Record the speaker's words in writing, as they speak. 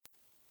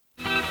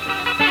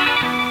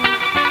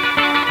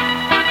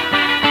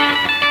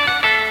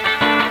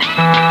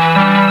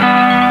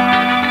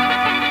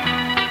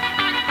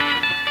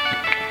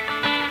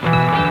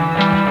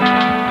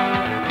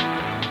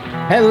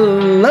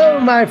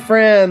my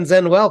friends,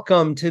 and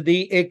welcome to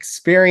the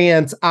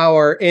Experience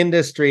Our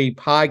Industry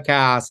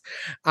podcast.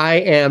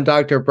 I am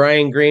Dr.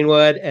 Brian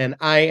Greenwood, and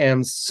I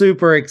am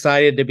super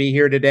excited to be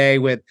here today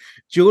with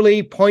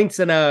Julie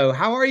Poincenot.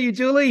 How are you,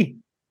 Julie?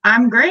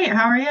 I'm great.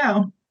 How are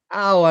you?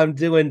 Oh, I'm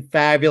doing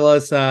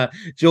fabulous.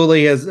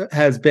 Julie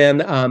has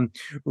been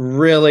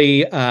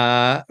really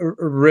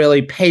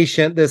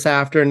patient this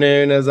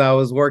afternoon as I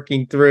was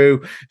working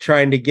through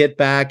trying to get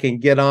back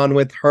and get on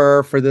with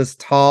her for this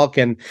talk,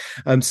 and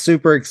I'm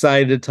super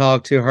excited to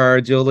talk to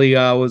her. Julie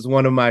was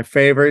one of my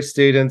favorite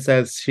students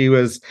as she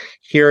was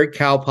here at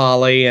Cal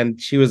Poly, and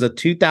she was a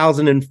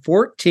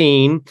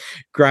 2014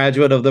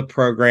 graduate of the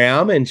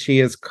program, and she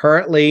is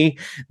currently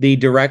the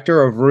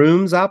director of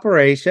rooms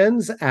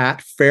operations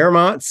at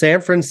Fairmont San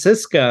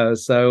Francisco.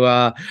 So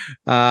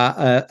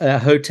a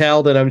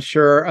hotel that I'm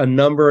sure a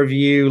number of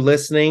you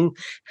listening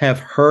have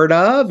heard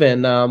of,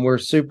 and we're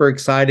super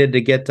excited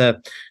to get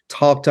to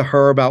talk to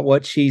her about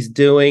what she's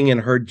doing and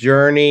her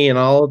journey and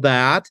all of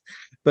that.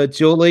 But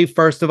Julie,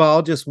 first of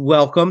all, just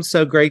welcome.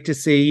 So great to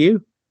see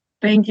you.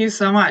 Thank you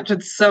so much.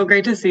 It's so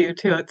great to see you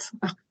too.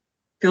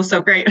 Feels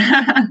so great.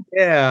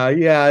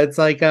 Yeah. It's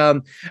like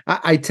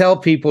I tell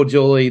people,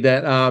 Julie,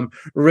 that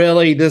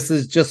really this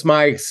is just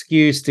my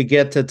excuse to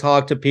get to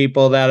talk to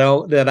people that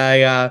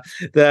I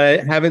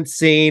haven't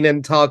seen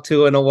and talked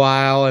to in a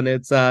while, and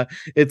it's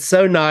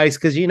so nice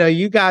because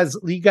you guys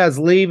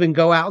leave and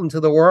go out into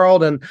the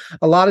world, and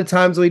a lot of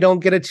times we don't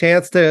get a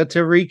chance to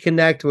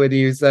reconnect with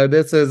you. So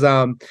this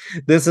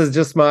is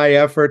just my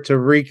effort to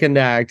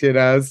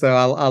reconnect. So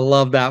I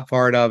love that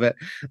part of it.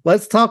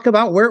 Let's talk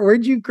about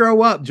where'd you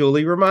grow up,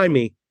 Julie? Remind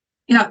me.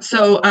 Yeah,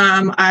 so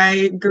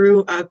I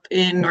grew up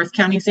in North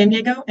County, San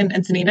Diego, in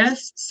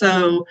Encinitas.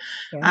 So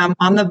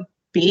on the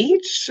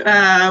beach,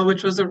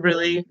 which was a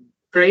really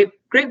great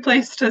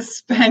place to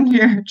spend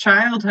your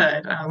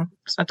childhood.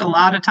 Spent a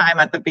lot of time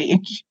at the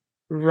beach.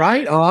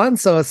 Right on.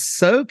 So a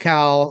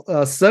SoCal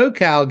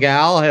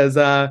gal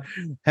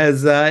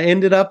has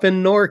ended up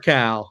in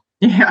NorCal.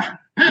 Yeah.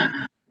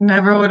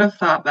 Never would have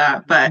thought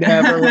that, but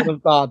never would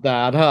have thought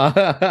that.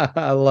 Huh?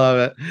 I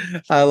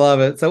love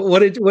it. So what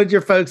did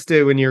your folks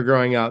do when you were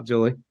growing up,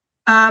 Julie?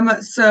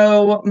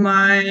 So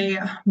my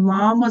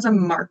mom was a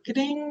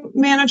marketing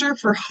manager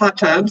for hot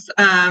tubs,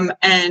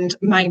 and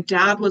my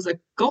dad was a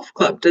golf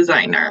club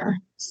designer.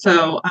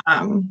 So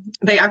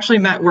they actually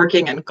met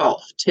working in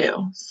golf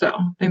too. So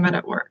they met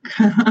at work.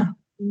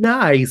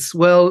 Nice.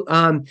 Well,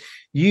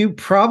 you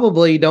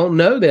probably don't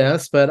know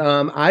this, but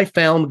I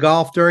found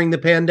golf during the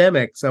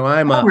pandemic. So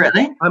I'm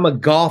a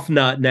golf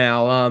nut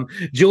now.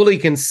 Julie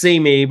can see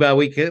me, but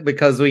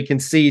because we can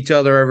see each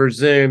other over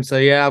Zoom. So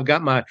yeah, I've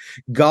got my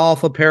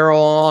golf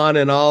apparel on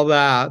and all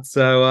that.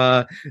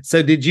 So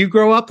did you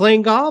grow up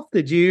playing golf?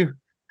 Did you?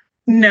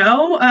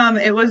 No,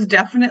 it was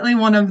definitely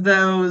one of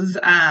those,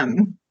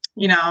 when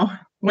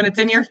it's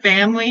in your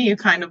family, you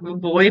kind of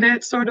avoid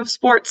it sort of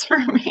sports for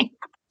me.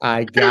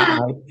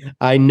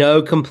 I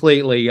know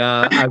completely.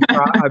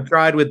 I've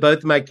tried with both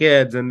of my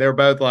kids, and they're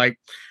both like,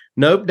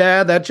 "Nope,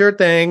 Dad, that's your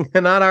thing,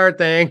 not our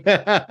thing."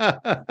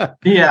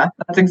 Yeah,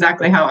 that's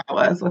exactly how I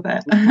was with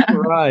it.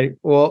 Right.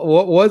 Well,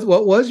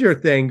 what was your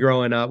thing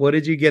growing up? What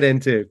did you get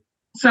into?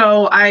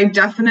 So I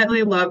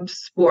definitely loved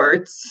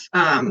sports.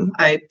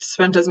 I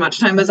spent as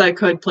much time as I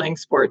could playing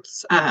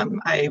sports.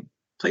 I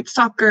played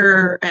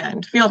soccer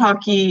and field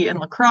hockey and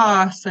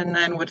lacrosse, and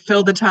then would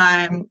fill the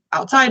time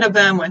outside of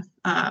them with,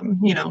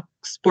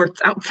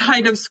 sports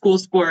outside of school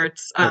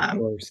sports,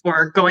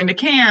 or going to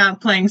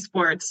camp, playing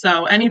sports.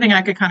 So anything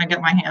I could kind of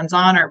get my hands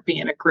on or be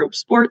in a group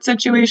sport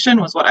situation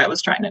was what I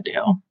was trying to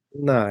do.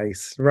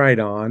 Nice. Right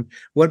on.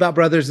 What about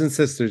brothers and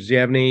sisters? Do you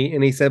have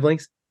any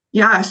siblings?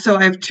 Yeah. So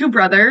I have two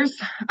brothers.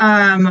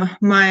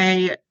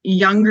 My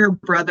younger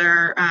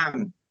brother,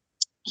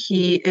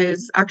 he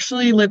is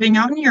actually living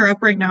out in Europe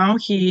right now.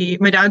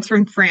 My dad's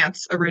from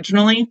France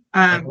originally.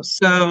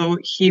 So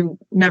he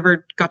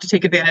never got to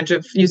take advantage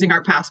of using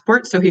our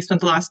passport. So he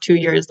spent the last 2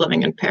 years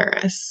living in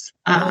Paris.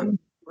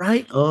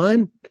 Right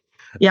on.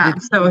 Yeah.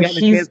 So he's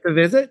a chance to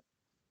visit?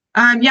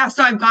 Yeah.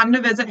 So I've gotten to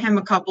visit him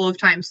a couple of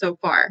times so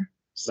far.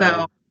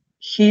 So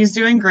he's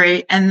doing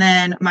great. And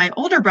then my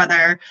older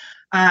brother,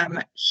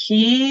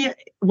 he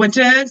went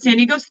to San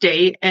Diego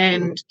State,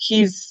 and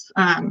he's,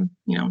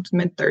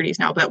 mid-30s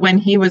now. But when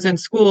he was in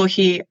school,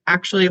 he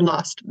actually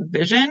lost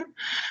vision,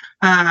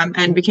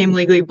 and became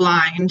legally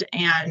blind.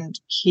 And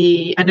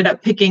he ended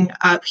up picking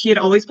up, he had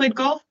always played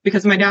golf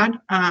because of my dad.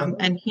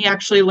 And he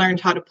actually learned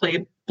how to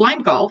play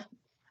blind golf,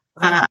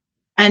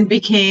 and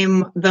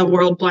became the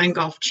world blind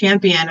golf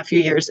champion a few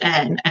years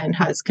in, and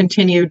has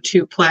continued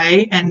to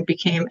play and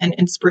became an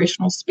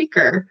inspirational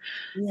speaker.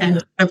 Yeah.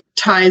 And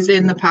ties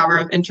in the power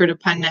of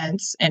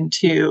interdependence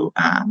into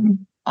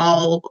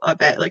all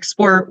of it, like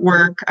sport,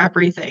 work,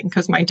 everything,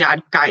 because my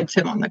dad guides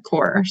him on the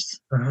course.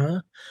 Uh-huh.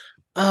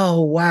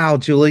 Oh wow,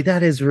 Julie,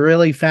 that is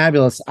really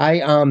fabulous.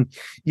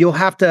 You'll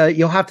have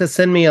to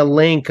send me a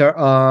link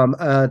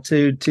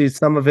to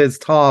some of his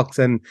talks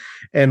and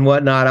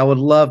whatnot. I would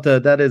love to.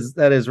 That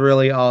is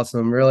really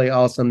awesome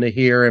to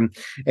hear. And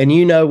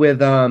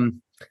with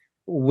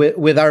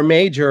with our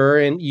major,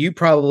 and you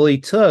probably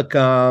took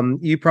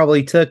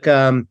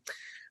RPTA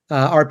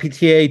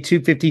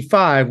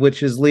 255,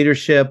 which is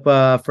leadership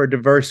for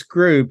diverse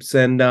groups,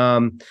 And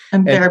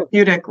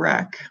therapeutic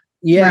rec.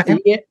 yeah,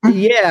 Right?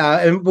 yeah.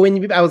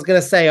 And I was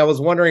gonna say, I was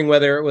wondering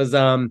whether it was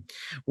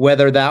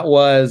whether that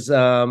was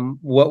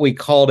what we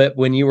called it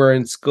when you were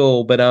in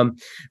school, but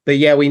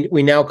yeah,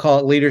 we now call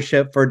it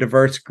leadership for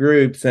diverse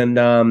groups,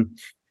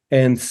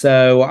 and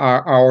so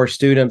our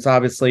students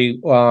obviously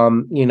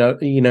learn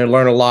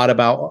a lot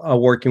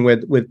about working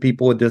with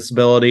people with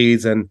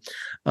disabilities, and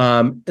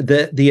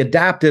the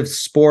adaptive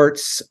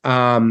sports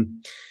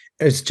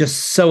it's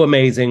just so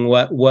amazing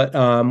what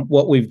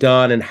we've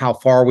done and how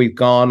far we've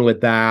gone with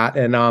that.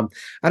 And I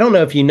don't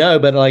know if you know,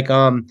 but like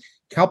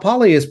Cal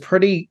Poly is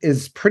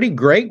pretty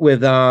great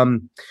with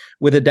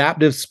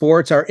adaptive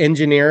sports. Our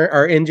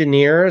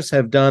engineers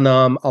have done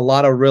a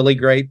lot of really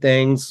great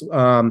things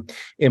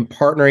in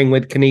partnering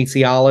with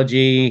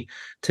kinesiology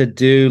to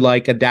do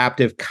like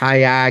adaptive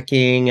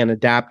kayaking and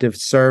adaptive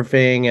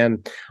surfing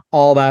and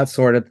all that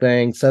sort of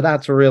thing. So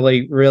that's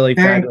really, really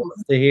Very fabulous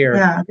cool. to hear.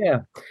 Yeah. Yeah.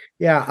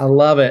 Yeah, I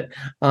love it.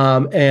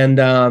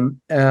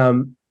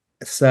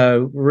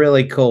 So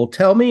really cool.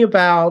 Tell me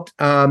about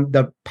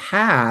the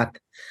path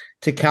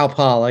to Cal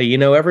Poly. You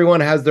know,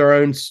 everyone has their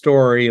own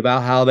story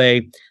about how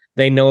they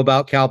know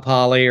about Cal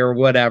Poly or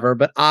whatever.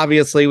 But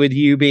obviously, with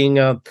you being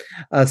a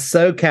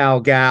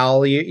SoCal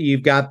gal,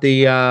 you've got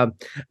the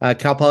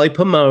Cal Poly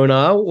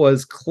Pomona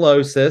was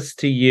closest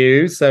to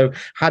you. So,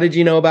 how did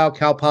you know about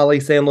Cal Poly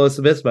San Luis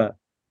Obispo?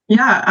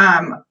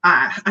 Yeah,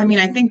 I mean,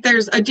 I think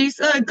there's a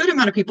good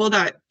amount of people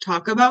that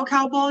talk about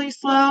Cal Poly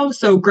Slow.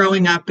 So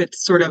growing up,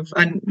 it's sort of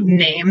a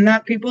name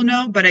that people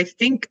know. But I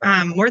think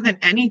more than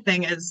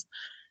anything is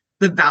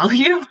the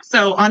value.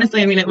 So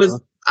honestly, I mean,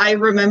 I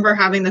remember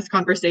having this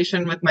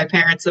conversation with my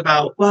parents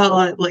about, well,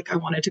 I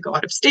wanted to go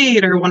out of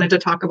state or wanted to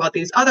talk about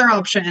these other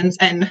options.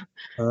 And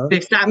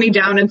they sat me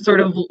down and sort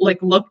of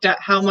like looked at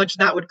how much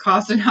that would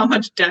cost and how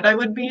much debt I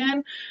would be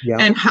in,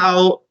 and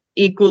how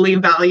equally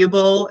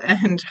valuable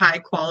and high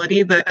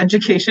quality the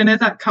education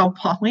is at Cal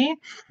Poly.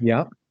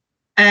 Yeah.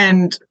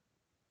 And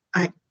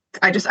I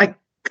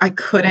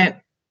couldn't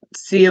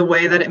see a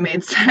way that it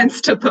made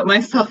sense to put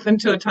myself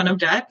into a ton of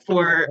debt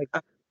for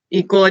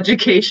equal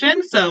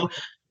education. So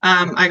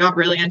I got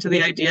really into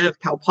the idea of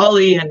Cal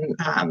Poly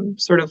and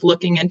sort of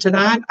looking into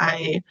that.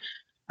 I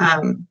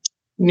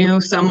knew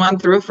someone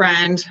through a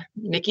friend,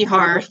 Nikki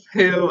Harth,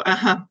 who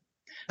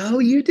oh,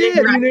 you did.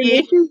 You know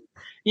Nikki?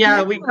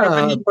 Yeah, we went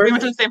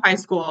to the same high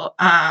school.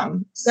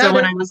 So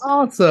when I was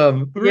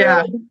awesome,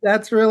 yeah, really,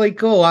 that's really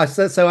cool. I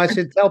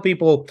should tell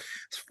people,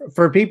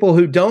 for people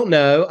who don't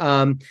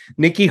know,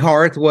 Nikki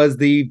Harth was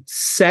the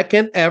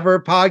second ever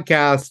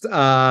podcast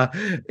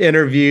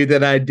interview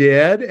that I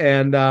did,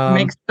 and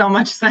makes so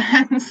much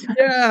sense.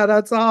 Yeah,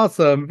 that's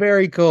awesome.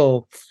 Very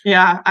cool.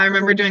 Yeah, I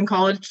remember doing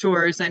college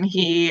tours, and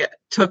he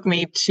took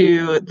me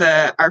to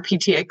the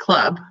RPTA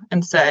club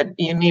and said,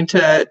 "You need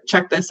to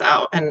check this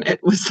out." And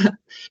it was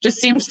just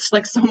seemed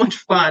like so much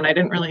fun. I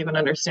didn't really even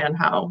understand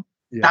how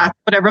that's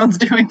what everyone's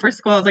doing for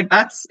school. I was like,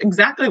 that's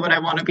exactly what I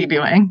want to be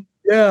doing.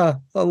 Yeah,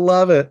 I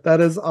love it.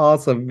 That is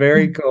awesome.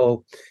 Very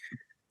cool.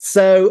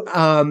 So,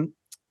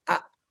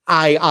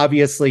 I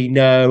obviously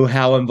know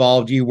how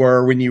involved you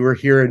were when you were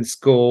here in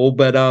school,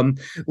 but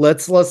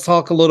let's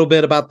talk a little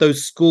bit about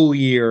those school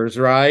years,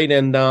 right?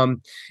 And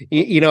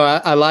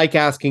I like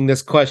asking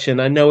this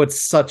question. I know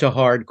it's such a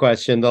hard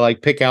question to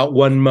like pick out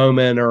one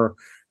moment or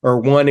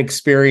one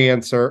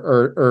experience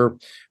or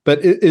but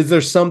is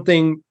there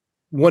something,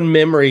 one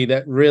memory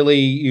that really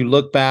you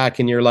look back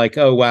and you're like,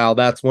 oh wow,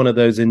 that's one of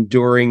those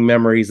enduring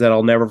memories that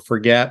I'll never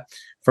forget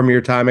from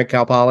your time at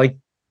Cal Poly?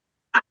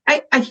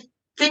 I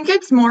think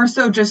it's more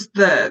so just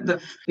the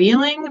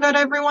feeling that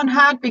everyone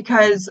had,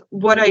 because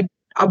what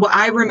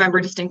I remember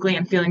distinctly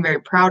and feeling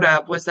very proud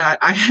of was that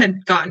I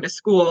had gotten to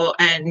school,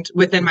 and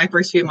within my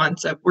first few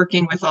months of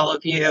working with all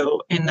of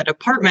you in the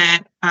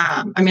department,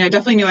 I mean, I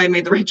definitely knew I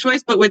made the right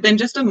choice, but within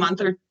just a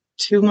month or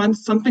 2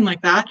 months, something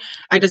like that,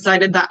 I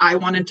decided that I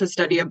wanted to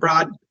study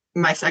abroad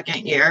my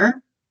second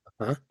year.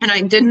 And I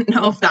didn't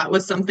know if that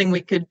was something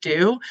we could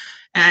do.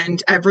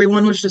 And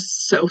everyone was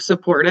just so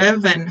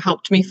supportive and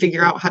helped me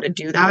figure out how to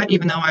do that,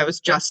 even though I was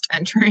just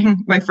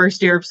entering my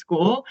first year of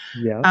school.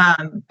 Yeah.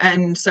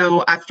 And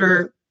so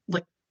after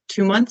like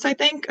 2 months, I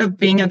think, of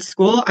being at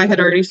school, I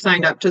had already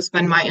signed up to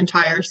spend my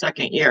entire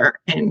second year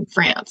in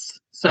France.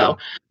 So,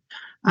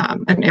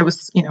 and it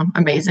was,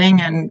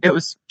 amazing. And it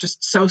was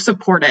just so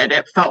supported.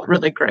 It felt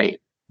really great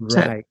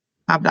to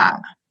have that.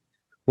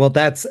 Well,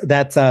 that's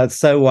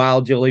so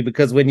wild, Julie,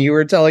 because when you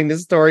were telling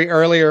this story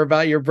earlier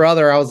about your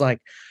brother, I was like,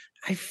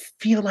 I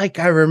feel like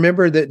I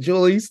remember that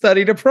Julie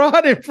studied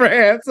abroad in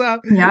France.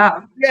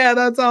 Yeah,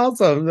 that's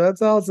awesome.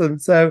 That's awesome.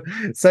 So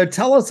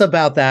tell us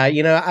about that.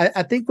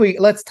 I think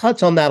let's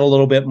touch on that a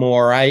little bit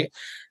more.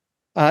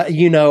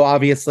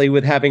 Obviously,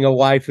 with having a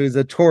wife who's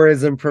a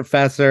tourism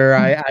professor,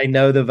 I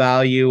know the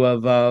value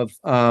of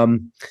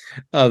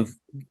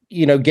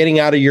getting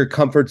out of your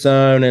comfort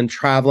zone and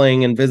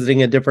traveling and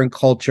visiting a different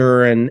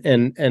culture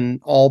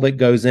and all that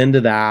goes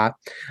into that.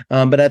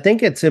 But I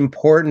think it's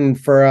important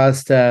for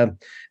us to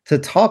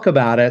talk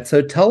about it.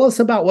 So tell us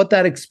about what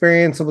that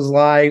experience was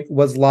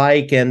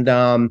like, and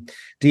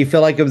do you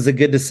feel like it was a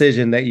good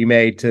decision that you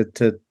made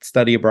to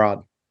study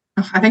abroad?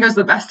 I think it was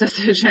the best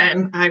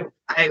decision. I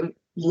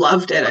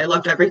loved it. I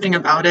loved everything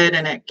about it,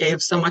 and it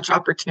gave so much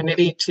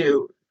opportunity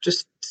to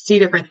just see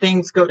different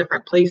things, go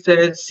different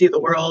places, see the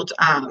world.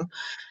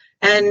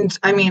 And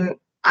I mean,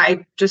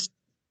 I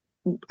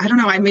don't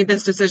know, I made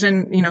this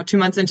decision, 2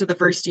 months into the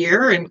first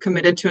year and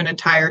committed to an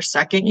entire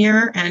second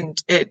year.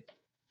 And it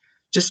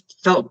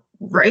just felt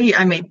right.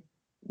 I made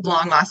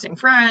long lasting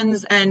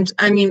friends. And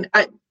I mean,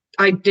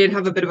 I did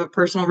have a bit of a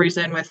personal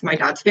reason with my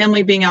dad's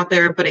family being out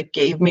there, but it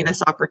gave me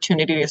this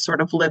opportunity to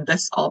sort of live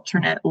this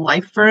alternate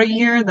life for a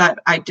year that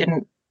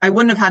I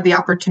wouldn't have had the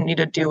opportunity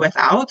to do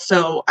without.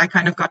 So I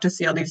kind of got to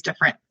see all these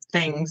different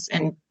things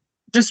in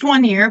just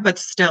 1 year, but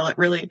still it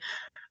really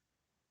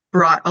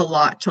brought a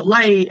lot to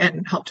light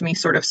and helped me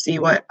sort of see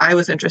what I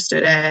was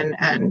interested in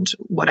and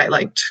what I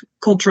liked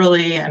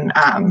culturally. And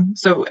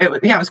so it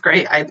was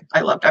great.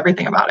 I loved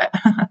everything about it.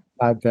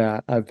 I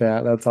bet.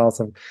 That's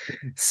awesome.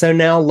 So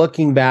now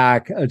looking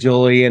back,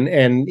 Julie,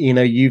 and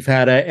you've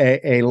had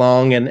a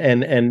long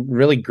and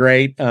really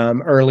great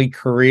early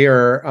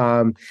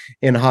career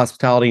in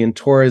hospitality and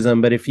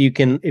tourism. But if you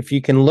can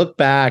look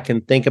back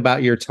and think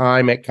about your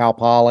time at Cal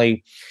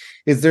Poly,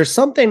 is there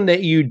something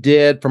that you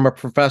did from a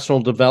professional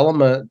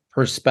development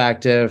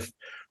perspective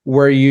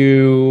where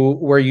you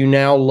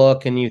now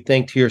look and you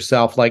think to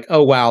yourself like,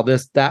 oh wow,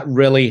 that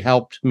really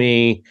helped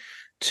me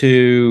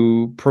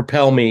to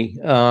propel me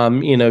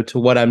to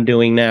what I'm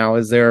doing now?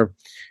 Is there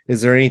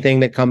anything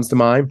that comes to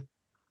mind?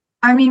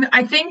 I mean,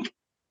 I think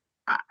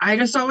I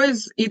just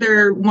always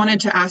either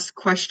wanted to ask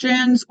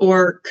questions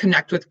or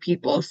connect with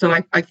people. So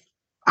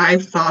I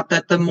thought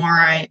that the more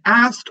I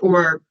asked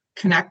or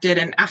connected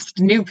and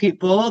asked new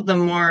people, the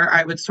more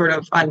I would sort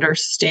of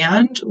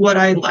understand what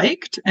I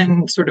liked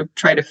and sort of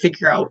try to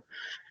figure out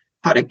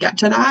how to get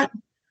to that.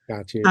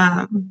 Got you.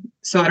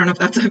 So I don't know if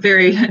that's a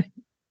very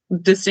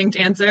distinct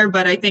answer,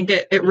 but I think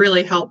it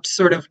really helped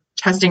sort of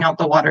testing out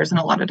the waters in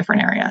a lot of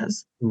different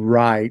areas.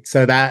 Right.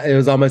 So that it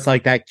was almost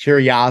like that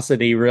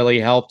curiosity really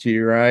helped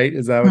you, right?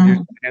 Is that what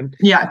you're saying?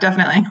 Yeah,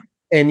 definitely.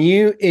 And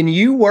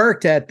you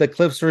worked at the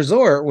Cliffs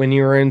Resort when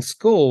you were in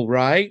school,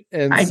 right?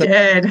 And I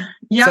did.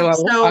 Yeah.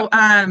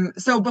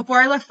 So before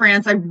I left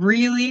France, I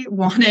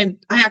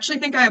actually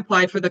think I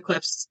applied for the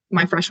Cliffs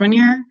my freshman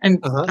year, and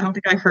I don't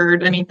think I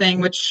heard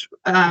anything,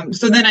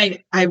 so then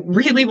I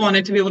really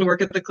wanted to be able to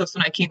work at the Cliffs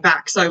when I came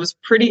back. So I was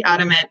pretty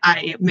adamant.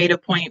 I made a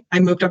point. I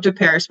moved up to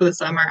Paris for the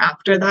summer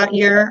after that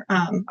year.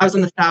 I was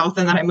in the South,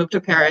 and then I moved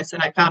to Paris,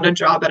 and I found a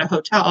job at a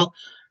hotel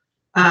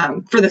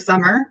for the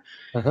summer.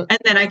 And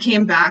then I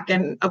came back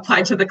and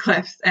applied to the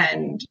Cliffs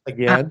and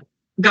again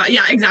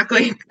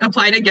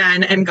applied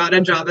again and got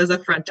a job as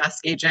a front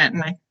desk agent.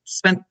 And I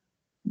spent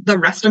the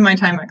rest of my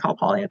time at Cal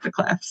Poly at the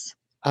Cliffs.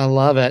 I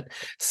love it.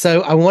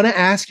 So I want to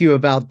ask you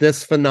about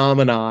this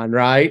phenomenon,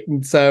 right?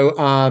 And so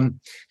I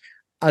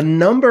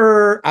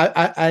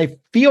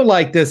feel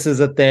like this is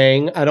a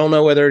thing. I don't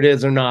know whether it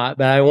is or not,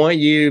 but I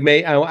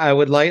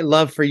would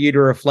love for you to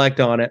reflect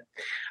on it.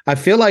 I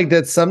feel like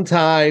that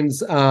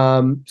sometimes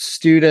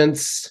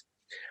students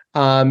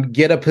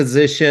get a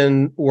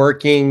position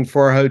working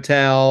for a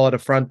hotel at a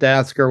front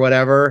desk or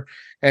whatever,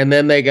 and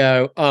then they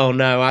go, oh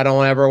no, I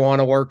don't ever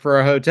want to work for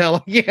a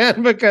hotel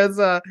again because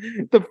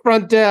the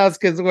front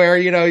desk is where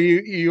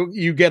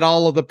you get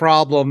all of the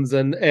problems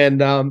and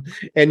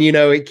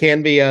it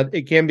can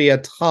be a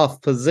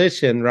tough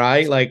position,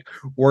 right? Like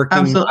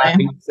working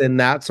nights and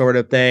that sort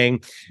of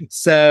thing.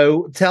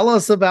 So tell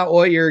us about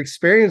what your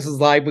experience was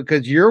like,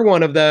 because you're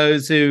one of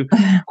those who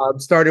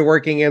started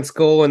working in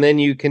school and then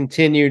you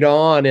continued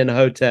on in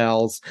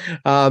hotels.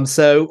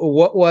 So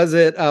what was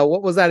it?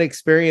 What was that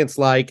experience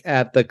like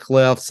at the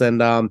Cliffs?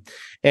 And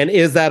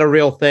is that a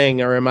real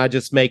thing, or am I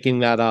just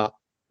making that up?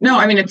 No,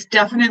 I mean, it's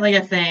definitely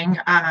a thing.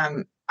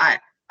 I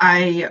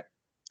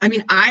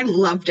mean, I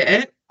loved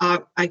it.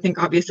 I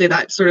think obviously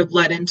that sort of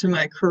led into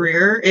my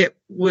career. It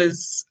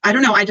was, I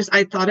don't know, I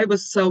thought it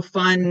was so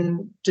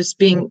fun just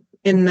being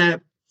in the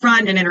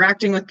front and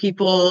interacting with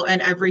people, and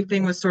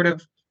everything was sort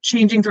of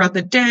changing throughout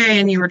the day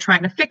and you were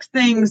trying to fix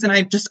things. And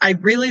I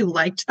really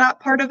liked that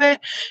part of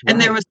it.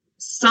 And there was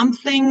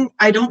something,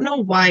 I don't know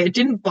why it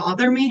didn't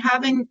bother me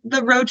having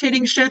the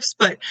rotating shifts,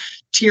 but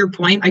to your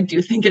point, I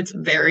do think it's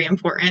very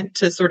important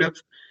to sort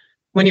of,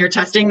 when you're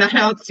testing that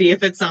out, see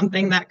if it's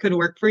something that could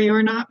work for you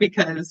or not,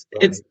 because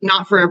it's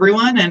not for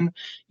everyone. And,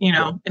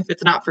 if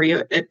it's not for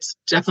you, it's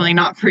definitely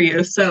not for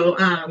you. So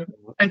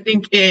I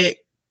think it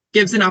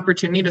gives an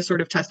opportunity to sort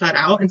of test that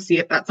out and see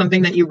if that's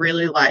something that you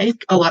really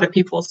like. A lot of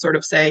people sort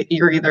of say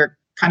you're either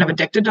kind of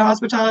addicted to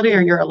hospitality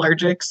or you're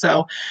allergic.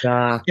 So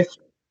if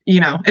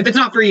it's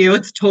not for you,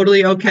 it's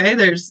totally okay.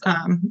 There's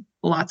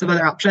lots of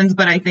other options,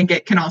 but I think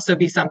it can also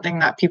be something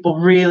that people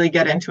really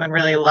get into and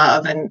really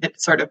love. And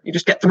it's sort of, you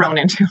just get thrown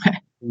into it.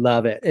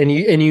 Love it. And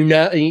you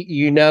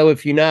know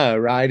if you know,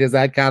 right? Is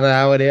that kind of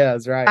how it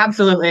is, right?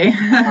 Absolutely.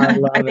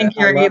 I think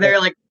you're either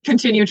like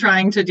continue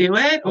trying to do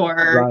it,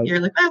 or you're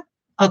like,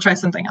 I'll try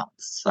something else.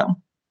 So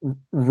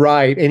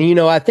right. And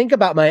I think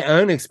about my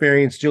own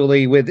experience,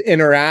 Julie, with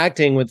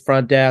interacting with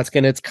front desk,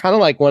 and it's kind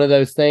of like one of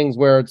those things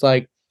where it's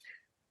like,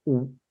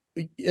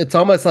 it's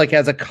almost like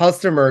as a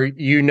customer,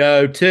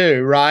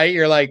 too, right?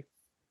 You're like,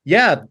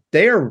 yeah,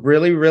 they are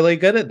really, really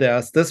good at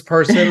this. This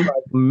person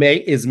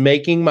is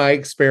making my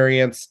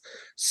experience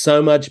so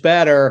much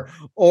better,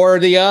 or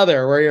the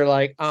other, where you're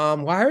like,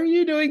 why are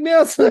you doing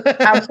this?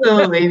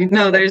 Absolutely.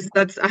 No,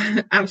 that's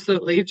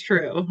absolutely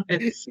true.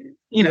 It's,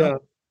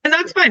 and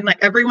that's fine. Like,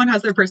 everyone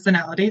has their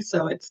personality.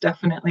 So it's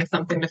definitely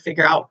something to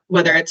figure out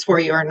whether it's for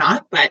you or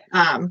not. But,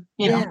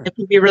 it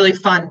can be really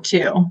fun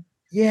too.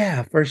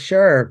 Yeah, for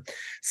sure.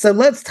 So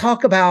let's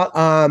talk about,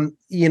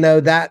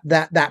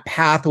 that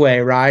pathway,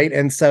 right?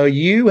 And so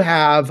you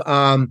have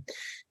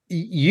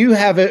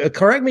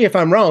correct me if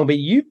I'm wrong, but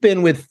you've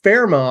been with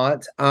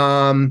Fairmont,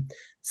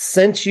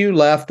 since you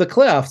left the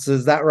Cliffs.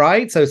 Is that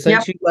right? So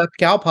since you left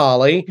Cal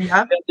Poly,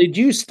 did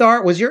you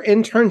was your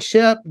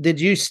internship,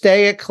 did you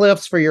stay at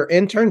Cliffs for your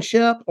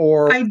internship,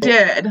 or? I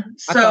did.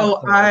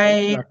 So so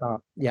I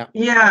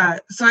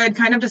had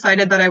kind of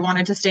decided that I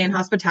wanted to stay in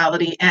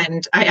hospitality,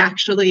 and I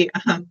actually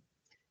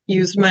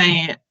used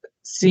my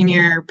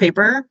senior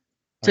paper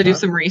to do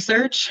some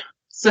research.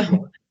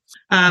 So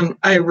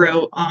I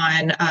wrote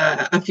on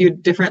a few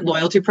different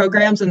loyalty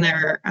programs, and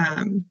they're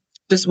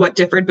just what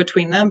differed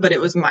between them, but it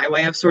was my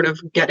way of sort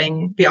of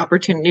getting the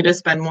opportunity to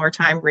spend more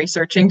time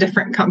researching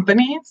different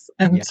companies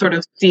and sort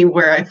of see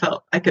where I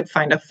felt I could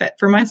find a fit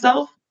for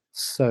myself.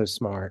 So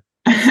smart.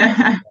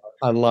 I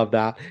love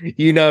that.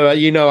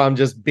 I'm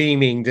just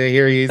beaming to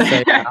hear you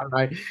say that,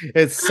 right?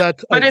 It's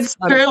such, but it's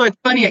true. It's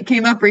funny. It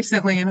came up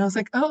recently and I was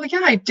like, oh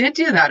yeah, I did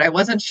do that. I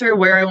wasn't sure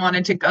where I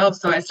wanted to go.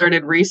 So I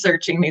started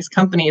researching these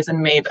companies and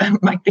made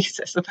my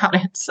thesis about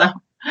it. So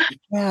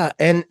yeah.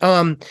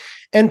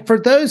 And for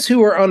those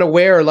who are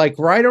unaware, like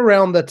right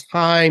around the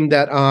time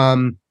that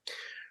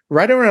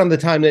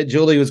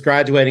Julie was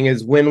graduating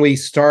is when we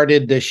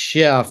started the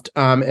shift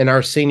in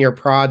our senior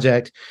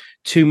project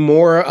to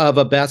more of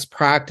a best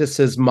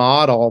practices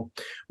model,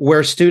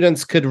 where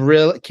students can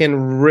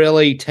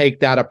really take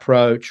that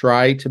approach,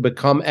 right, to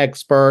become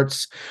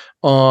experts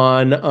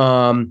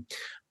on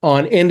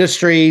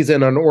industries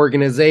and on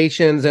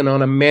organizations and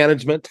on a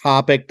management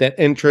topic that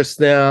interests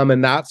them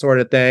and that sort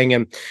of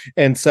thing.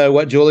 And so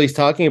what Julie's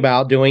talking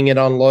about, doing it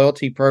on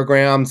loyalty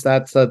programs,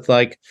 that's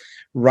like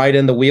right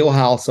in the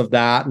wheelhouse of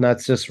that. And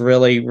that's just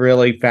really,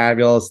 really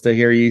fabulous to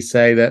hear you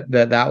say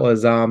that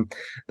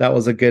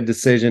was a good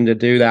decision to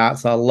do that.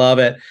 So I love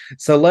it.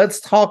 So let's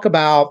talk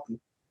about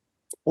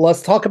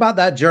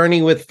that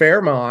journey with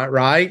Fairmont,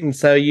 right? And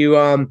so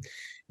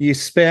you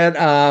spent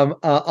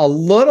a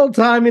little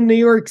time in New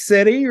York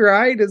City,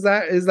 right? Is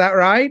that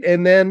right?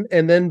 And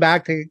then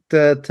back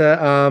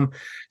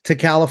to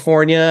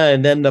California,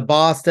 and then to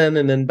Boston,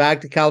 and then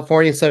back to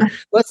California. So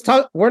let's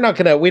talk. We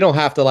don't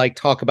have to like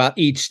talk about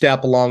each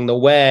step along the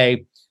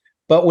way,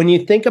 but when you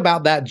think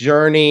about that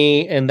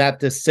journey and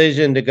that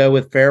decision to go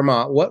with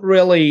Fairmont, what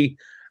really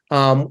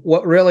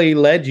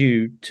led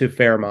you to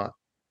Fairmont?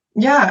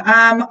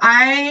 Yeah,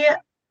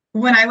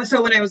 when I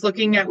was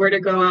looking at where to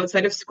go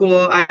outside of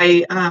school,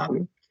 I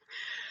don't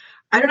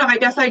know. I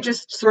guess I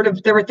just sort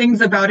of, there were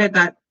things about it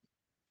that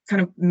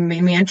kind of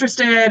made me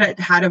interested. It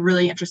had a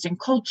really interesting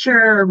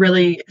culture, a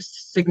really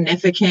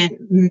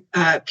significant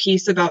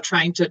piece about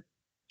trying to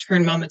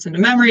turn moments into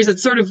memories.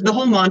 It's sort of the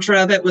whole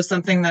mantra of it was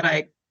something that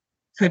I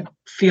could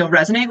feel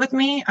resonate with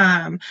me.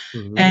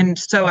 And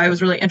so I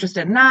was really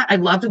interested in that. I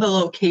loved the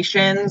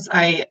locations.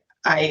 I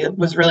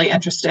was really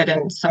interested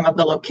in some of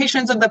the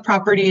locations of the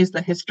properties,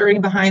 the history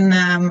behind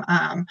them.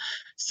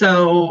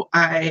 So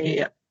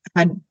I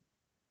had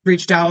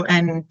reached out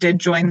and did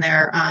join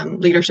their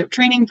leadership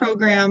training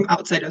program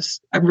outside of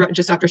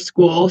just after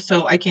school.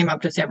 So I came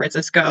up to San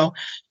Francisco.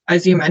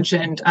 As you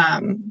mentioned,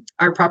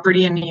 our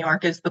property in New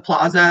York is the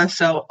Plaza,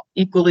 so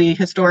equally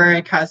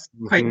historic, has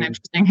quite an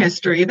interesting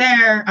history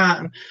there.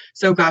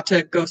 So got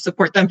to go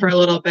support them for a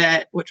little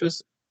bit, which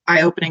was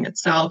eye-opening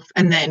itself.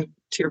 And then,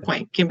 to your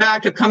point, came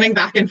back to coming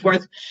back and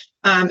forth,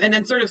 and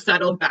then sort of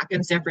settled back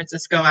in San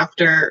Francisco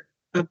after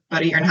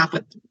about a year and a half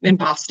in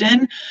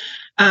Boston.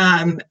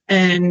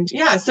 And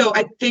yeah, so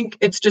I think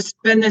it's just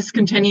been this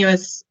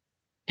continuous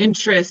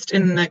interest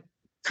in the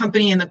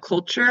company and the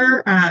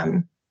culture.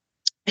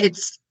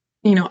 It's,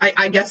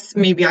 I guess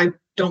maybe I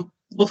don't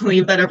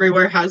believe that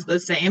everywhere has the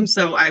same.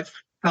 So I've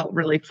felt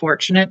really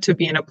fortunate to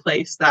be in a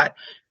place that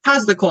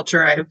has the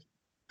culture I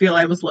feel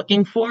I was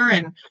looking for.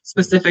 And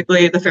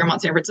specifically the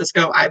Fairmont San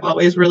Francisco, I've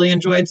always really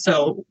enjoyed.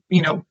 So,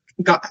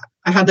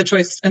 I had the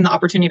choice and the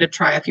opportunity to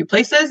try a few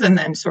places and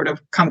then sort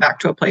of come back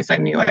to a place I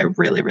knew I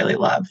really, really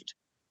loved.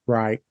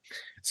 Right.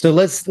 So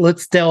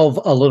let's delve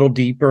a little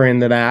deeper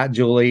into that,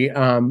 Julie,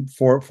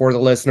 for the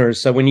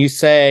listeners. So when you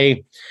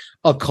say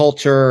a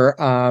culture,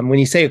 when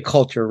you say a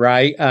culture,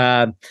 right?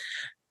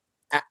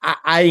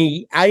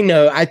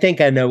 I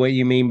think I know what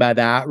you mean by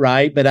that,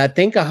 right? But I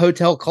think a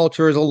hotel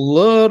culture is a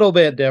little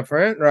bit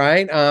different,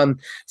 right?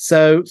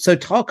 So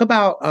talk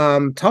about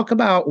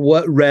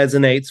what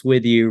resonates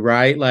with you,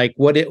 right? Like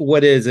what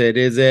is it?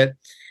 Is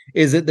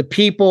it the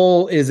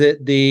people? Is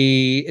it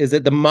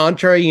the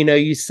mantra? You know,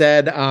 you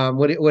said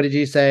what did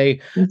you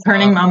say?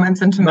 Turning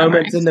moments into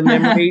Moments memories. into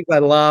memories. I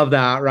love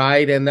that,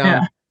 right?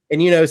 Yeah.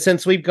 And you know,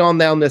 since we've gone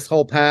down this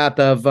whole path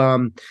of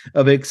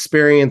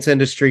experience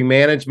industry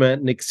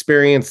management and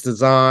experience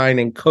design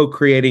and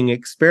co-creating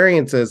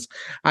experiences,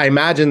 I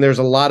imagine there's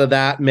a lot of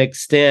that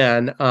mixed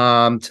in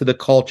to the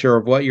culture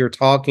of what you're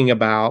talking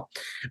about.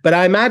 But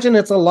I imagine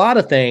it's a lot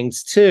of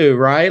things too,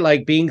 right?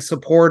 Like being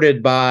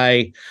supported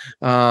by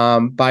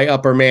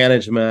upper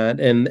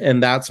management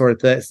and that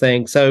sort of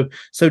thing. So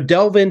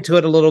delve into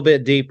it a little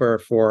bit deeper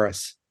for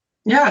us.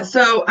 Yeah.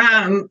 So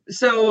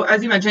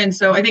as you mentioned,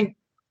 so I think,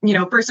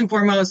 first and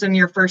foremost, in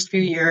your first few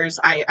years,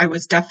 I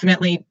was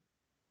definitely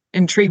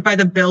intrigued by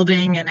the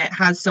building, and it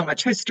has so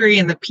much history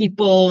and the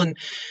people. And,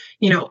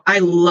 I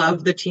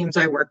love the teams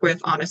I work with.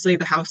 Honestly,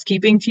 the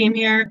housekeeping team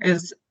here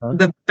is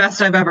the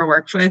best I've ever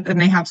worked with. And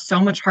they have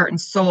so much heart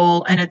and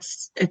soul. And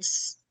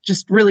it's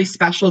just really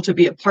special to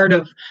be a part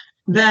of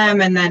them.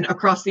 And then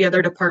across the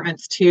other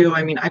departments too.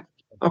 I mean, I've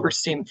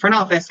overseen front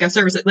office, guest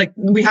services. Like,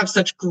 we have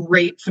such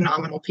great,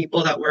 phenomenal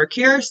people that work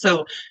here.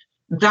 So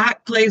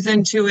that plays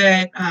into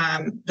it.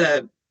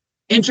 The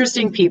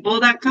interesting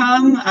people that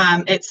come,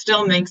 it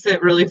still makes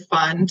it really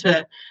fun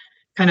to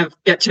kind of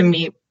get to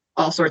meet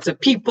all sorts of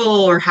people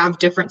or have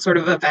different sort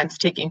of events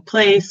taking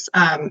place.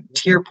 To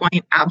your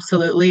point,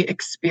 absolutely,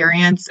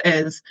 experience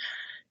is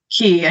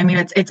key. I mean,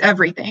 it's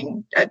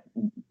everything.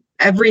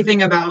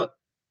 Everything about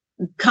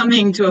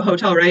coming to a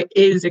hotel, right,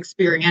 is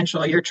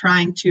experiential. You're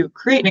trying to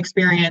create an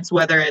experience,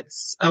 whether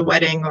it's a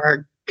wedding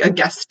or a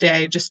guest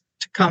stay, just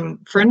to come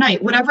for a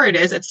night, whatever it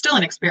is, it's still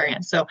an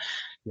experience. So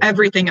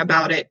everything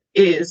about it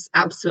is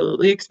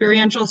absolutely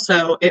experiential.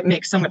 So it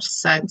makes so much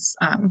sense.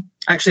 I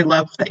actually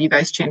love that you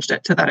guys changed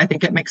it to that. I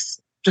think it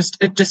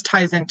just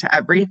ties into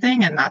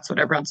everything. And that's what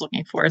everyone's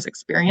looking for, is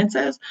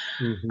experiences.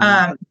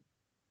 Mm-hmm.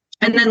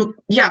 And then,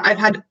 I've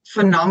had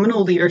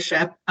phenomenal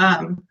leadership.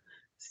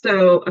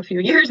 So a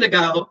few years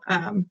ago,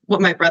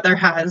 what my brother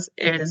has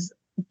is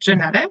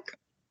genetic.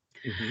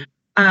 Mm-hmm.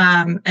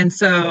 And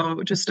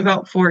so just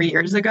about 4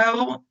 years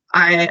ago,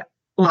 I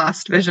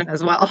lost vision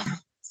as well.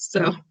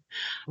 So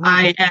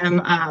I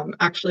am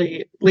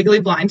actually legally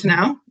blind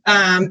now.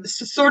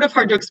 It's sort of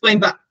hard to explain,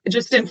 but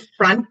just in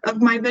front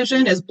of my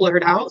vision is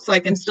blurred out. So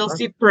I can still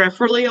see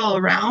peripherally all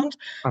around,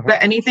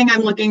 but anything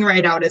I'm looking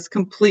right out is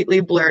completely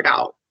blurred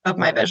out of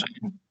my vision.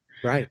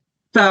 Right.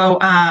 So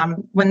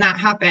when that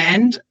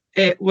happened,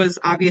 it was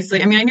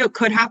obviously, I mean, I knew it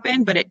could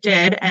happen, but it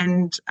did.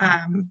 And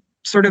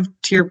sort of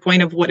to your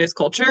point of what is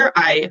culture,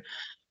 I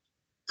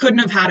couldn't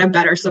have had a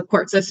better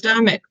support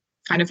system. It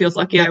kind of feels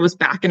lucky I was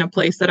back in a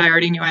place that I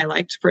already knew I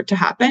liked for it to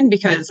happen,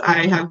 because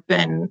I have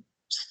been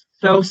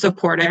so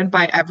supported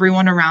by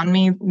everyone around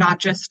me, not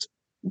just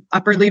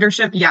upper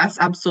leadership. Yes,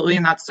 absolutely.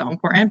 And that's so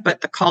important.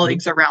 But the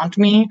colleagues around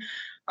me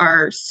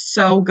are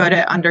so good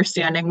at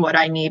understanding what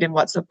I need and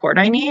what support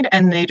I need.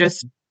 And they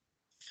just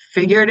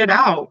figured it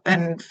out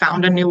and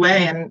found a new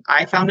way. And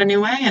I found a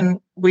new way, and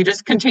we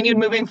just continued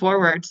moving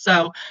forward.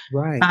 So,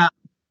 right.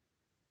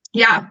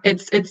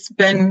 It's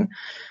been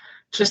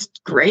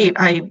just great.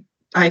 I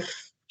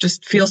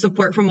just feel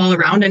support from all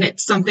around, and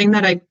it's something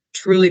that I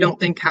truly don't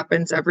think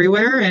happens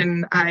everywhere.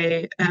 And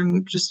I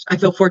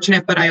feel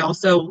fortunate, but I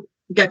also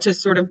get to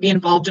sort of be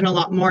involved in a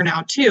lot more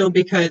now too,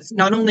 because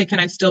not only can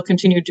I still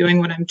continue doing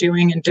what I'm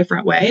doing in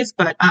different ways,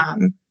 but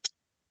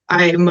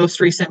I most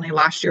recently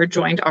last year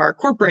joined our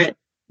corporate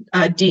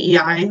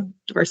DEI,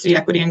 Diversity,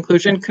 Equity,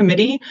 Inclusion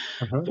Committee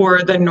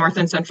for the North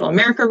and Central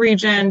America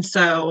region.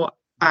 So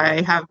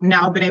I have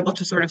now been able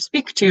to sort of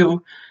speak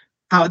to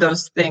how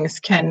those things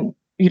can,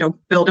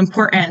 build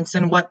importance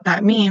and what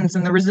that means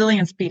and the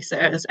resilience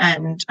pieces,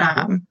 and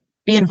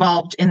be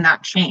involved in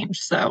that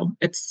change. So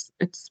it's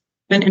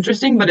been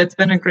interesting, but it's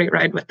been a great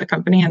ride with the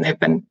company, and they've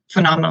been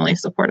phenomenally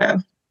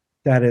supportive.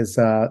 That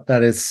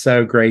is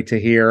so great to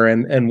hear.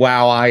 And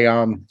wow, I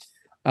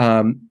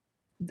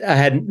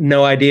had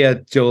no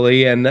idea,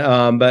 Julie, and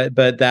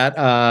but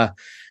that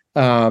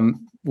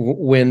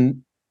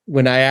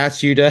when I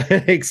asked you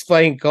to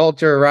explain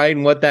culture, right,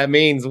 and what that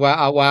means,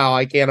 wow,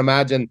 I can't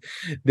imagine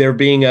there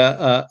being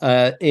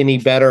a any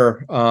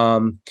better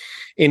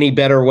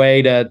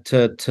way to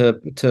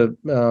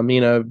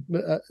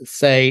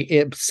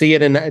see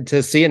it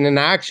in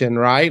action,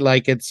 right?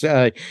 Like it's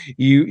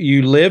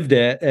you lived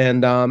it,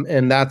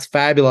 and that's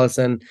fabulous.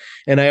 And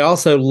I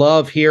also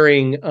love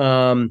hearing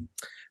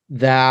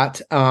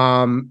that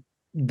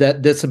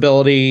that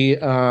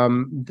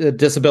the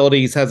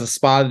disabilities has a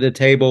spot at the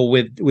table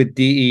with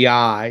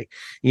DEI.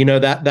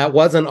 That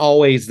wasn't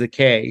always the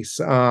case.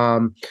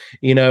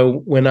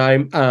 When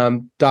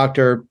I'm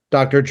Dr.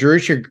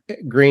 Jerusha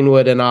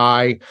Greenwood and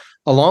I,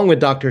 along with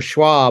Dr.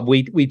 Schwab,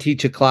 we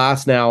teach a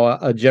class now,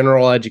 a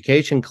general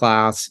education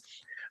class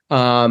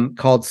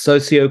called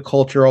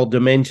Sociocultural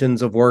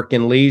Dimensions of Work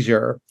and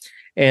Leisure.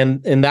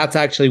 And that's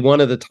actually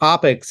one of the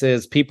topics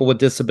is people with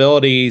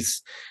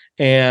disabilities,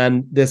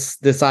 and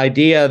this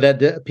idea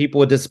that people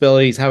with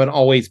disabilities haven't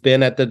always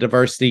been at the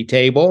diversity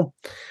table,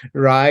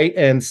 right?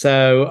 And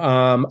so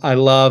I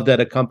love that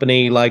a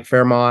company like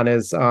Fairmont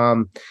has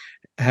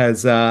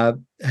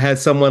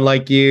someone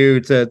like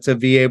you to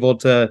be able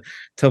to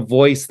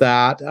voice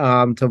that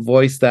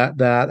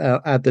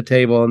at the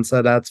table, and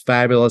so that's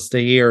fabulous to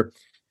hear.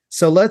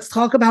 So let's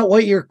talk about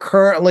what you're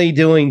currently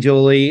doing,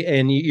 Julie,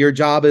 and your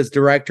job as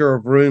director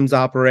of rooms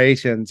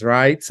operations,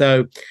 right?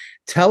 So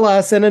tell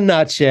us in a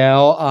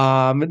nutshell.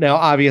 Now,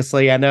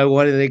 obviously, I know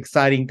one of the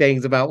exciting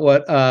things about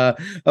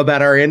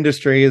about our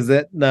industry is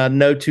that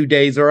no 2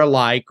 days are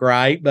alike,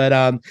 right? But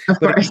Of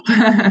course.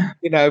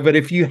 but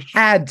if you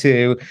had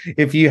to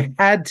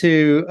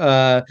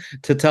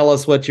tell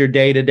us what your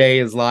day to day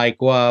is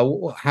like,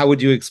 well, how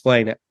would you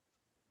explain it?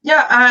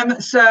 Yeah.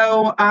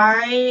 So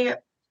I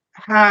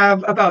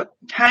have I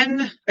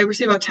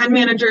receive about 10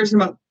 managers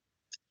and about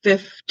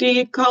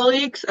 50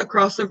 colleagues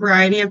across a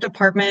variety of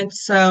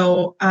departments.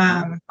 So,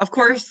 of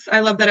course,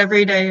 I love that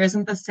every day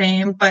isn't the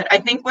same, but I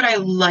think what I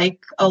like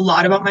a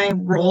lot about my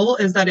role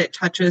is that it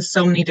touches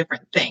so many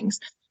different things.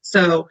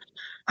 So,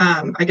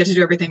 I get to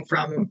do everything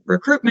from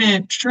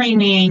recruitment,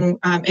 training,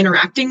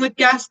 interacting with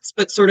guests,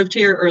 but sort of to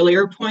your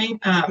earlier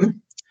point,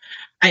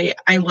 I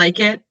like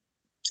it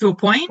to a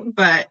point,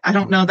 but I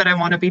don't know that I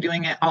want to be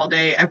doing it all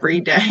day, every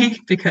day,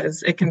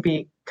 because it can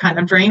be kind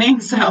of draining.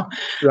 So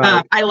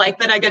Right. I like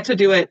that I get to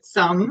do it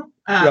some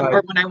Right.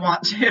 or when I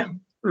want to.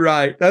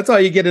 Right. That's how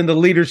you get into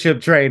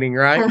leadership training,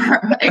 right?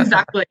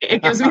 Exactly.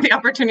 It gives me the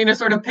opportunity to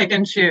sort of pick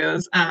and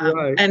choose.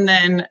 Right. And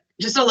then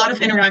just a lot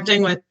of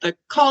interacting with the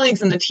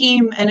colleagues and the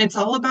team. And it's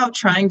all about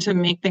trying to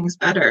make things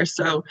better.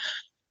 So,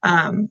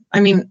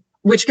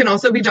 which can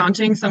also be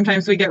daunting.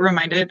 Sometimes we get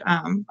reminded,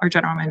 our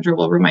general manager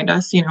will remind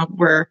us,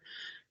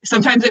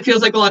 sometimes it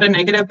feels like a lot of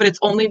negative, but it's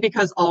only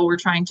because all we're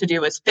trying to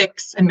do is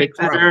fix and make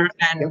better.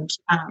 And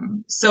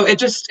so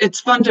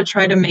it's fun to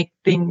try to make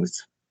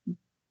things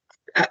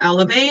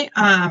elevate.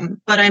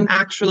 But I'm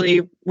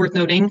actually, worth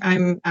noting,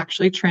 I'm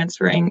actually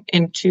transferring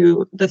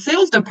into the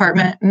sales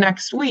department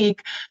next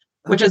week,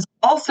 which is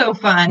also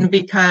fun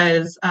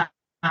because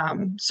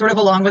sort of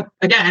along with,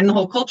 again, the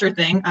whole culture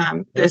thing,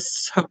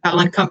 this hotel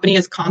and company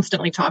is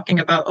constantly talking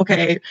about,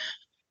 okay,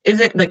 is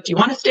it like, do you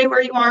want to stay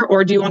where you are,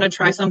 or do you want to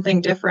try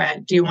something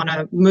different? Do you want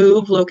to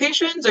move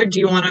locations, or do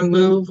you want to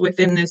move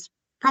within this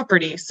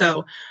property?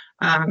 So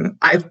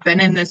I've been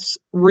in this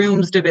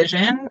rooms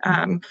division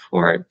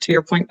for, to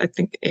your point, I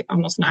think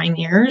almost 9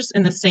 years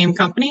in the same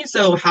company.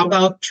 So how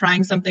about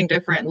trying something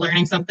different,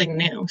 learning something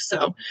new?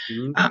 So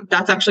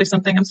that's actually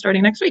something I'm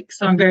starting next week.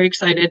 So I'm very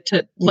excited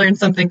to learn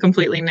something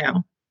completely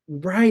new.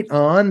 Right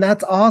on.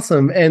 That's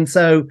awesome. And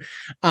so,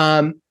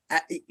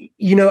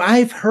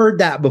 I've heard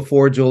that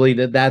before, Julie,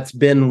 that's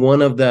been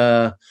one of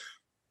the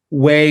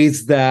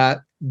ways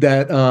that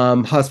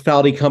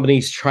hospitality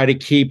companies try to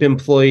keep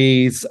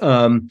employees,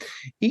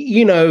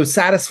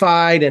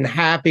 satisfied and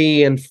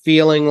happy and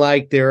feeling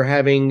like they're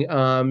having,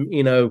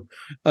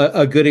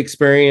 a good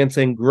experience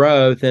and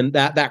growth. And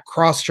that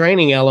cross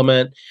training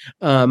element,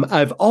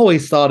 I've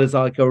always thought is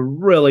like a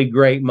really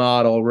great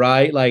model,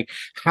 right? Like,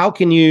 how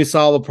can you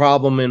solve a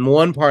problem in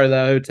one part of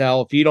the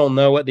hotel if you don't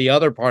know what the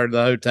other part of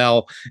the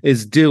hotel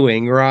is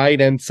doing,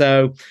 right? And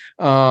so,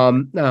 I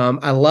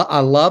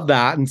love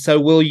that. And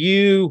so, will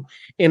you,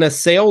 in a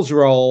sales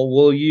role,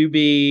 will it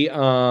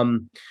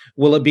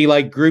be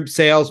like group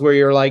sales where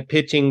you're like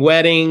pitching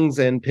weddings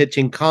and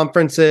pitching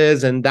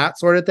conferences and that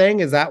sort of thing?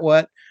 Is that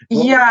what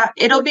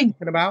it'll be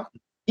about?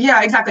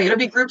 Yeah, exactly. It'll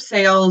be group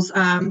sales,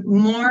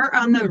 more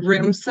on the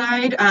room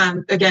side.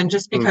 Again,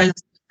 just because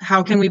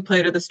how can we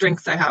play to the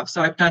strengths I have?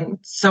 So I've done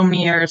so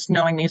many years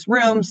knowing these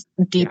rooms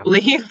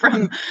deeply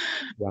from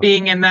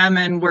being in them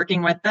and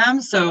working with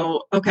them.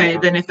 So,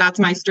 then if that's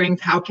my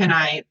strength, how can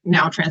I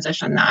now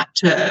transition that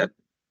to,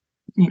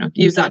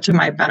 use that to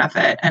my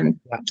benefit and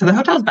to the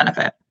hotel's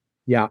benefit?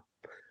 Yeah.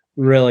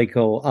 Really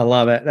cool. I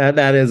love it.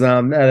 That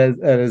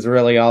is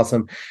really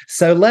awesome.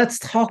 So let's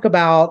talk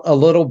about a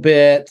little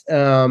bit,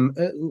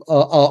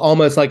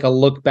 almost like a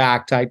look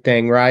back type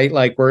thing, right?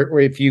 Like where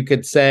if you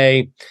could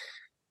say,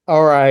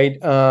 all right,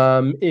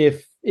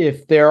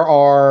 if there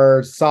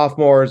are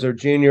sophomores or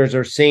juniors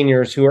or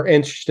seniors who are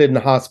interested in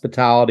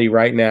hospitality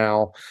right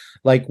now,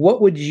 like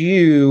what would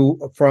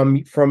you,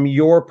 from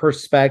your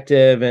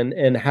perspective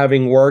and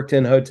having worked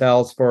in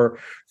hotels for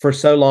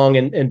so long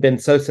and been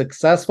so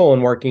successful in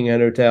working in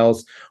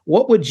hotels,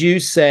 what would you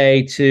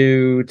say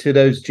to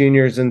those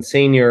juniors and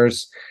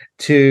seniors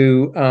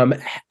to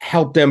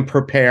help them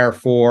prepare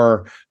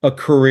for a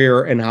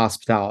career in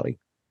hospitality?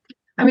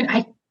 I mean,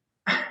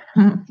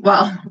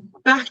 Well,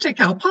 back to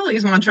Cal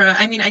Poly's mantra.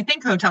 I mean, I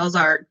think hotels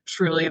are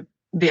truly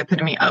the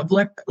epitome of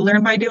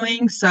learn by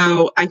doing.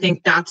 So I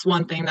think that's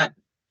one thing that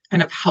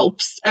kind of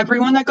helps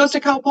everyone that goes to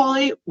Cal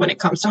Poly when it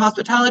comes to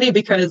hospitality,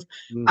 because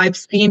I've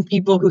seen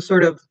people who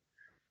sort of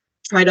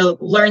try to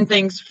learn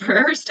things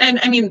first. And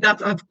I mean,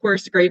 that's of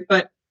course great,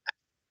 but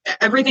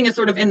everything is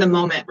sort of in the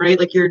moment, right?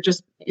 Like you're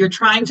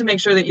trying to make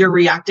sure that you're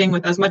reacting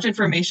with as much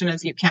information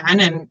as you can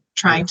and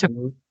trying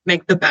to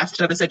make the best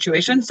of a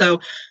situation.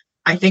 So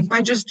I think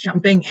by just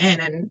jumping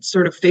in and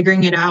sort of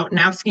figuring it out and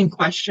asking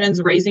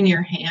questions, raising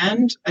your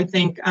hand, I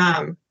think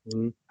I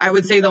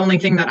would say the only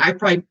thing that I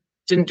probably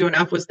didn't do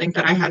enough was think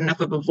that I had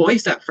enough of a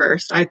voice at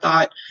first. I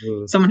thought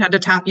someone had to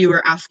tap you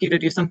or ask you to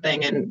do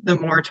something, and the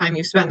more time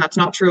you spend, that's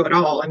not true at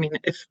all. I mean,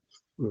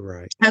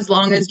 as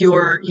long as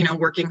you're,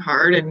 working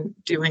hard and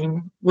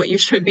doing what you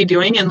should be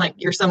doing, and like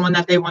you're someone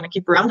that they want to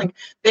keep around, like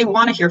they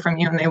want to hear from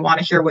you and they want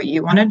to hear what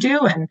you want to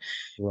do, and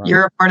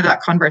you're a part of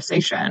that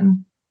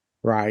conversation.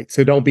 Right.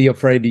 So don't be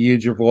afraid to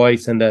use your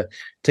voice and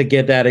to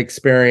get that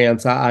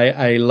experience.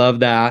 I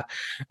love that.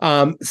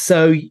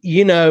 So,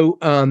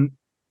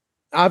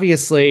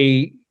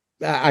 obviously,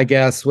 I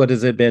guess, what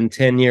has it been,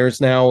 10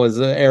 years now? Is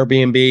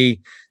Airbnb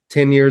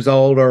 10 years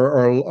old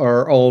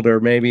or older?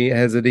 Maybe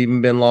has it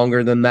even been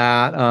longer than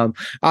that?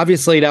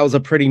 Obviously, that was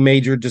a pretty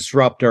major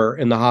disruptor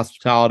in the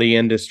hospitality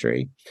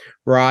industry,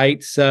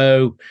 right?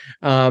 So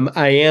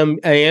I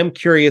am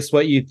curious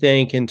what you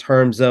think in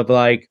terms of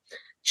like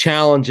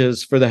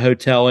challenges for the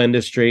hotel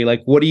industry.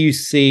 Like, what do you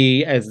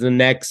see as the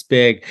next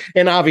big?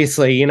 And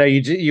obviously,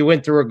 you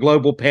went through a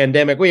global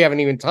pandemic. We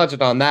haven't even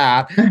touched on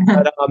that,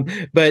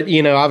 but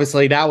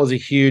obviously that was a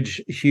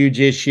huge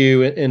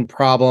issue and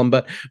problem.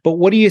 But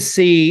what do you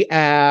see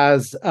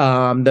as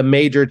the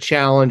major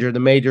challenge or the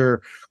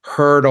major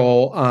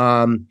hurdle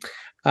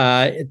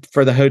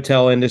for the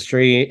hotel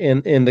industry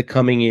in the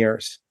coming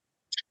years?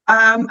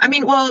 I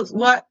mean, well,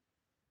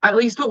 at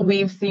least what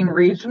we've seen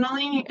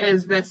regionally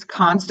is this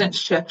constant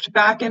shift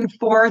back and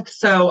forth.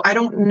 So I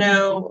don't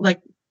know, like,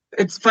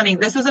 it's funny.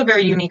 This is a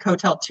very unique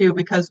hotel too,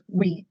 because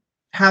we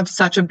have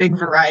such a big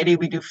variety.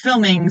 We do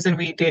filmings and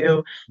we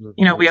do,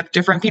 we have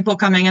different people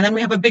coming, and then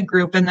we have a big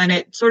group, and then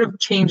it sort of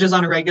changes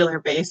on a regular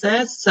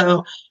basis.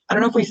 So I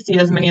don't know if we see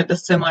as many of the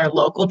similar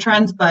local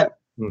trends, but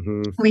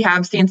we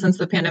have seen since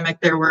the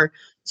pandemic, there were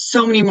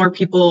so many more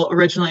people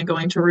originally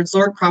going to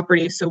resort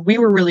properties. So we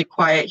were really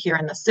quiet here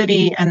in the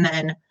city. And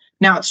then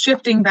now it's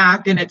shifting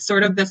back, and it's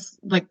sort of this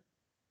like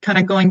kind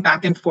of going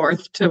back and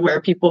forth to where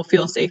people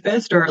feel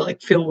safest or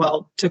like feel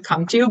well to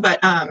come to.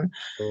 But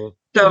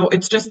so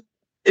it's just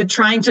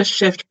trying to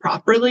shift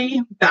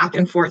properly back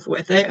and forth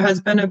with it has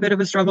been a bit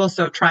of a struggle.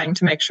 So trying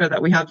to make sure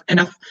that we have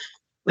enough,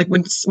 like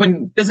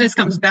when business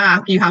comes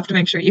back, you have to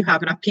make sure you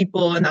have enough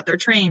people and that they're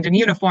trained and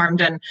uniformed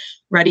and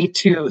ready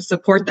to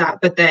support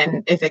that. But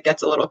then if it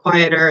gets a little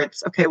quieter,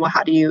 it's okay, well,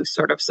 how do you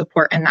sort of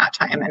support in that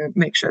time and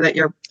make sure that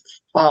you're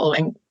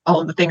following all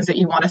of the things that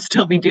you want to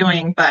still be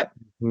doing, but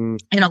in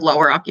a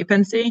lower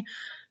occupancy.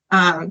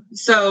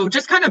 So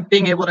just kind of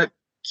being able to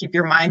keep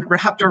your mind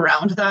wrapped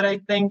around that, I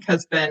think,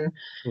 has been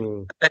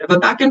a bit of a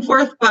back and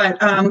forth. But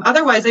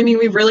otherwise, I mean,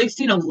 we've really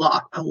seen a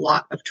lot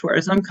of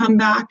tourism come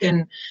back,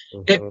 and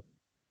it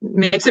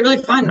makes it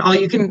really fun. All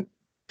you can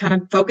kind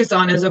of focus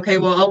on is, okay,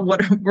 well,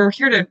 we're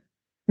here to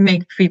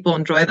make people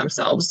enjoy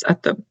themselves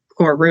at the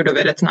core root of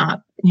it. It's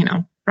not,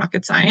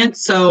 rocket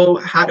science. So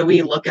how do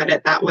we look at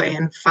it that way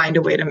and find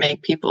a way to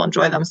make people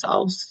enjoy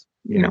themselves?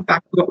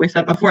 Back to what we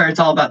said before, it's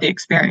all about the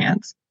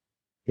experience.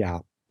 Yeah.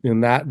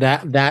 And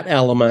that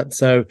element.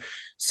 So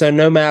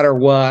no matter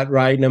what,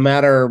 right? No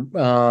matter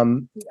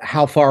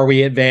how far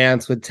we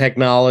advance with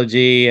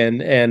technology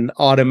and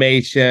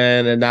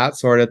automation and that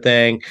sort of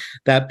thing,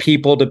 that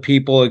people to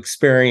people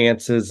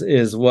experience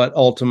is what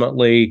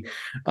ultimately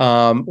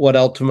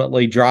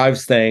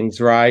drives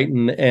things, right?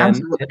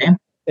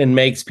 And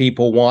makes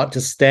people want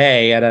to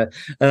stay at an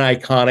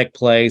iconic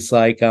place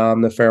like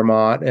the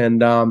Fairmont,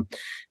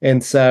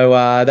 and so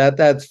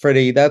that's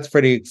pretty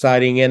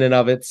exciting in and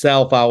of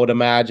itself, I would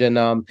imagine.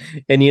 And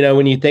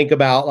when you think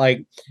about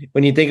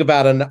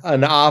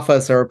an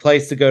office or a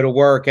place to go to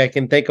work, I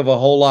can think of a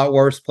whole lot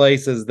worse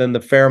places than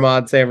the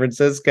Fairmont San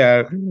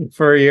Francisco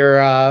for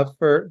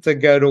to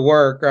go to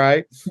work,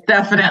 right?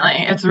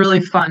 Definitely, it's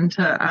really fun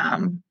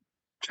to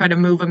try to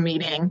move a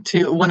meeting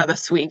to one of the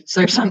suites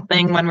or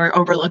something when we're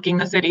overlooking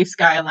the city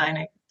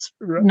skyline. It's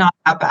not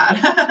that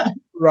bad.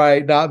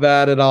 Right, not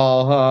bad at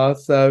all, huh?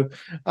 So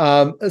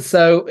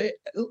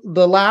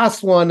the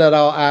last one that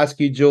I'll ask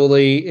you,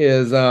 Julie,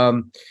 is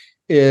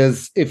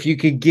if you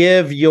could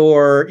give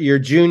your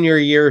junior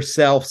year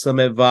self some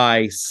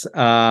advice,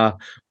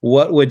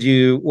 what would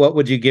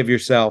you give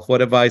yourself?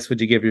 What advice would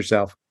you give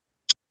yourself?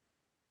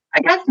 I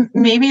guess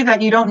maybe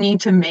that you don't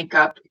need to make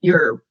up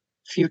your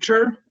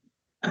future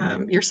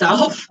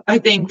yourself. I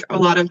think a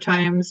lot of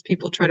times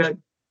people try to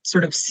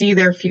sort of see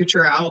their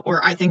future out,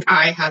 or I think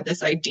I had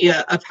this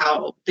idea of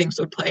how things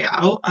would play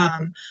out.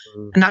 And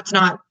that's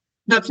not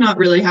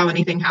really how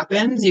anything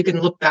happens. You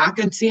can look back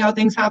and see how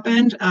things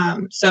happened.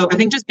 So I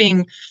think just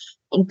being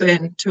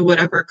open to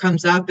whatever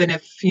comes up. And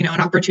if, an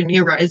opportunity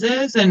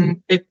arises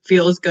and it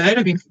feels good,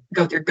 I mean,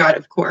 go with your gut,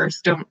 of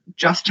course, don't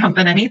just jump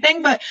at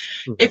anything, but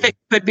if it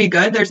could be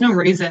good, there's no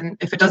reason,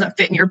 if it doesn't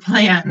fit in your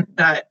plan,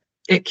 that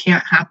it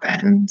can't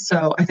happen.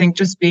 So I think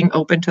just being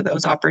open to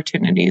those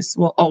opportunities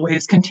will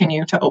always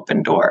continue to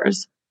open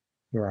doors.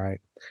 Right.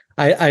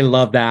 I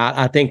love that.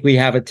 I think we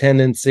have a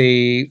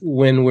tendency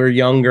when we're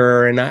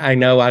younger, and I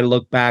know I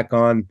look back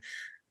on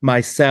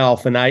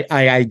myself and I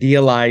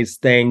idealize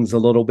things a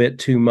little bit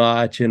too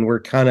much, and we're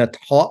kind of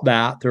taught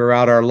that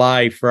throughout our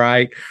life,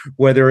 right?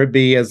 Whether it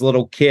be as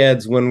little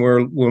kids when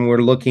we're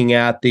looking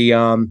at the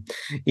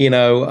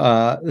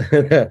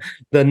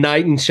the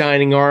knight in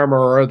shining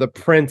armor or the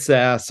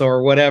princess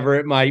or whatever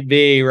it might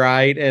be,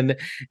 right? And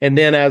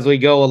then as we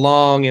go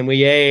along and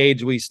we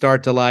age, we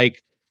start to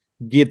like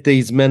get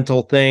these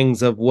mental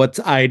things of what's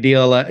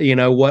ideal,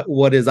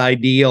 what is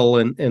ideal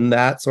and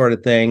that sort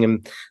of thing.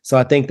 And so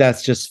I think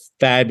that's just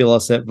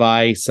fabulous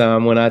advice.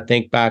 When I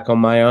think back on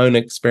my own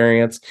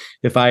experience,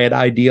 if I had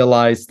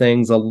idealized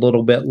things a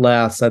little bit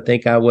less, I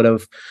think I would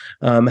have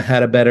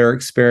had a better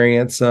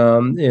experience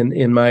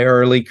in my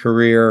early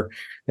career.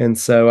 And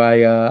so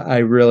I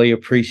really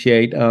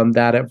appreciate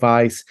that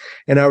advice,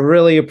 and I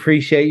really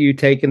appreciate you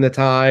taking the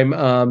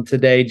time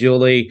today,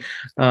 Julie.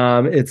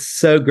 It's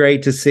so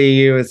great to see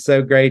you. It's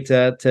so great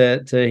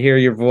to hear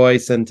your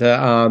voice and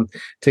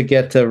to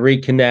get to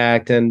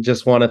reconnect. And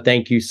just want to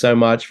thank you so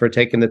much for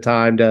taking the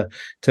time to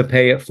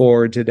pay it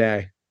forward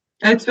today.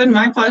 It's been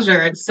my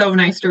pleasure. It's so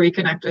nice to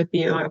reconnect with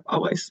you. I've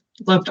always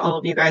loved all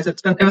of you guys. It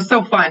was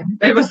so fun.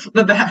 It was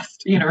the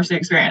best university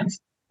experience.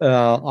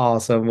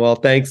 Awesome. Well,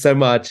 thanks so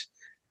much.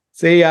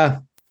 See ya.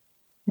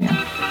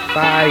 Yeah.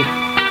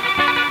 Bye.